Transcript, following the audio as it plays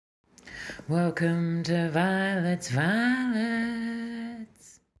Welcome to Violet's Violets.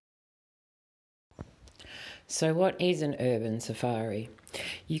 So what is an urban safari?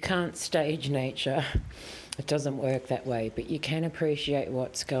 You can't stage nature. It doesn't work that way, but you can appreciate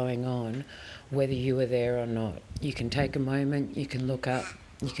what's going on, whether you were there or not. You can take a moment, you can look up,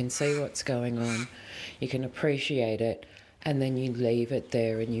 you can see what's going on, you can appreciate it, and then you leave it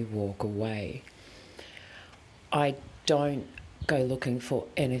there and you walk away. I don't go looking for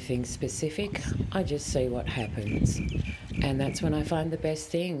anything specific. I just see what happens. And that's when I find the best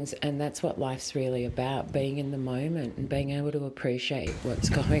things. And that's what life's really about, being in the moment and being able to appreciate what's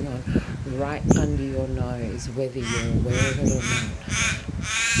going on right under your nose, whether you're aware of it or not.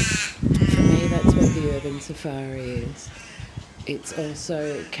 For me, that's what the urban safari is. It's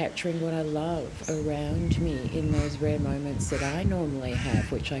also capturing what I love around me in those rare moments that I normally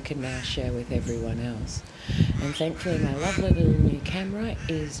have, which I can now share with everyone else. And thankfully my lovely little new camera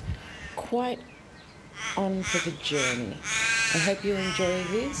is quite on for the journey. I hope you enjoy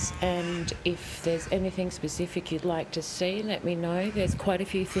this, and if there's anything specific you'd like to see, let me know. There's quite a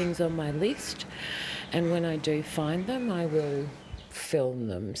few things on my list, and when I do find them, I will film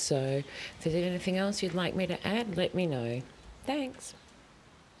them. So if there's anything else you'd like me to add, let me know. Thanks.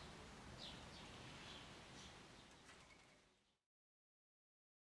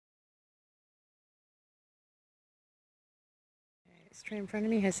 This tree in front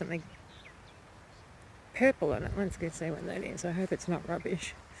of me has something purple on it. Let's go see what that is. I hope it's not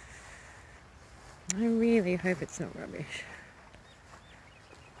rubbish. I really hope it's not rubbish.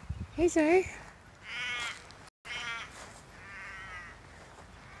 Hey Zoe.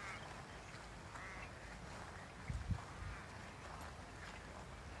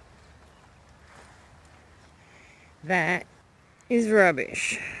 That is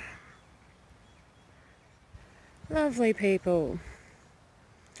rubbish. Lovely people.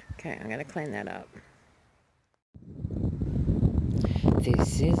 Okay, I'm going to clean that up.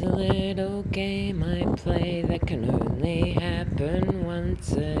 This is a little game I play that can only happen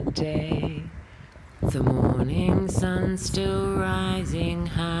once a day. The morning sun's still rising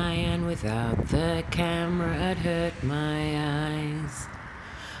high, and without the camera it hurt my eyes.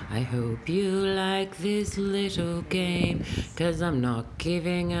 I hope you like this little game, 'cause I'm not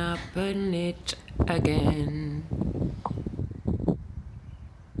giving up on it again.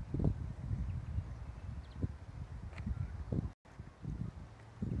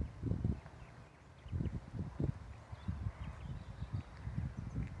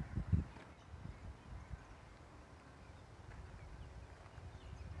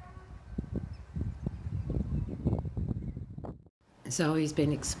 Zoe's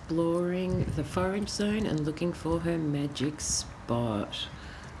been exploring the forage zone and looking for her magic spot.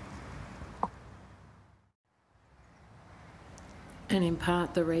 And in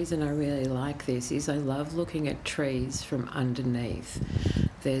part, the reason I really like this is I love looking at trees from underneath.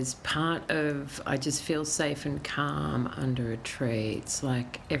 There's part of, I just feel safe and calm under a tree. It's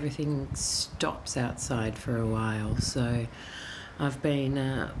like everything stops outside for a while. So I've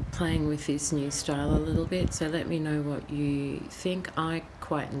been playing with this new style a little bit, so let me know what you think. I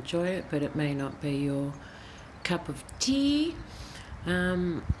quite enjoy it, but it may not be your cup of tea.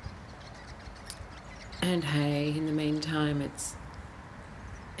 And hey, in the meantime, it's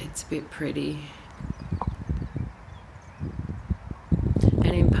a bit pretty.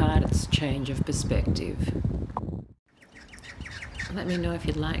 And in part, it's change of perspective. Let me know if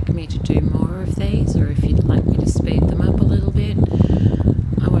you'd like me to do more of these, or if you'd like me to speed them up a little bit.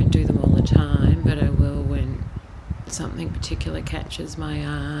 I won't do them all the time, but I will when something particular catches my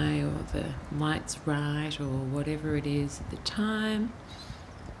eye, or the light's right, or whatever it is at the time.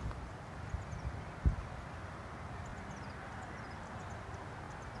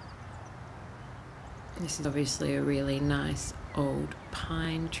 This is obviously a really nice old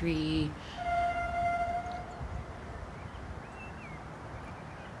pine tree.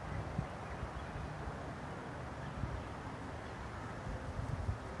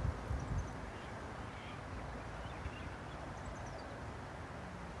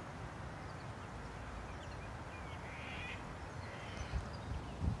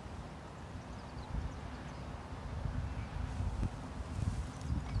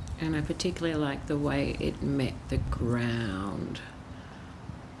 And I particularly like the way it met the ground.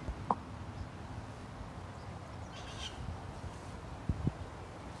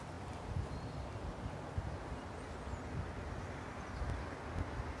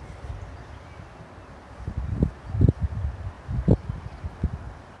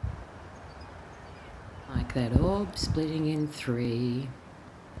 Like that orb splitting in three.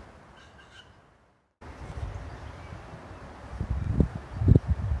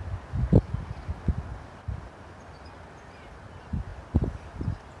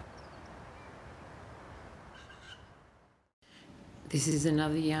 This is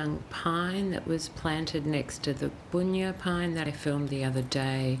another young pine that was planted next to the bunya pine that I filmed the other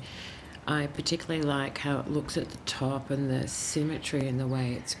day. I particularly like how it looks at the top and the symmetry and the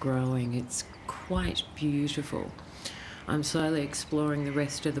way it's growing. It's quite beautiful. I'm slowly exploring the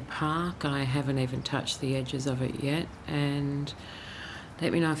rest of the park. I haven't even touched the edges of it yet, and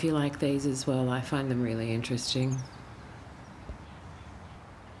let me know if you like these as well. I find them really interesting.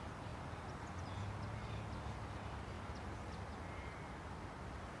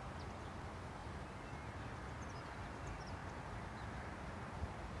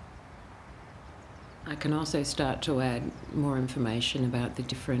 I can also start to add more information about the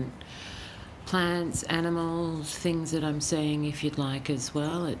different plants, animals, things that I'm seeing if you'd like as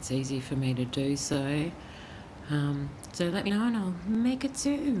well. It's easy for me to do so. So let me know and I'll make it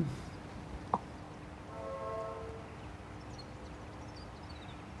soon.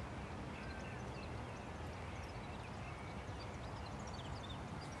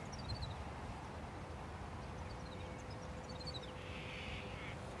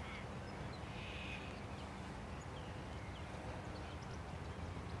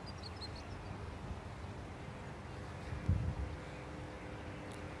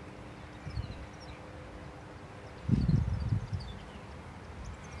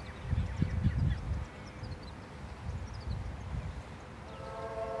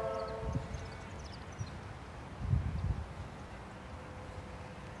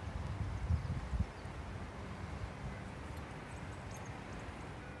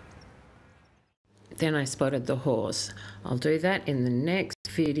 Then I spotted the horse. I'll do that in the next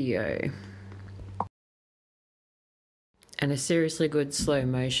video. And a seriously good slow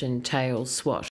motion tail swat.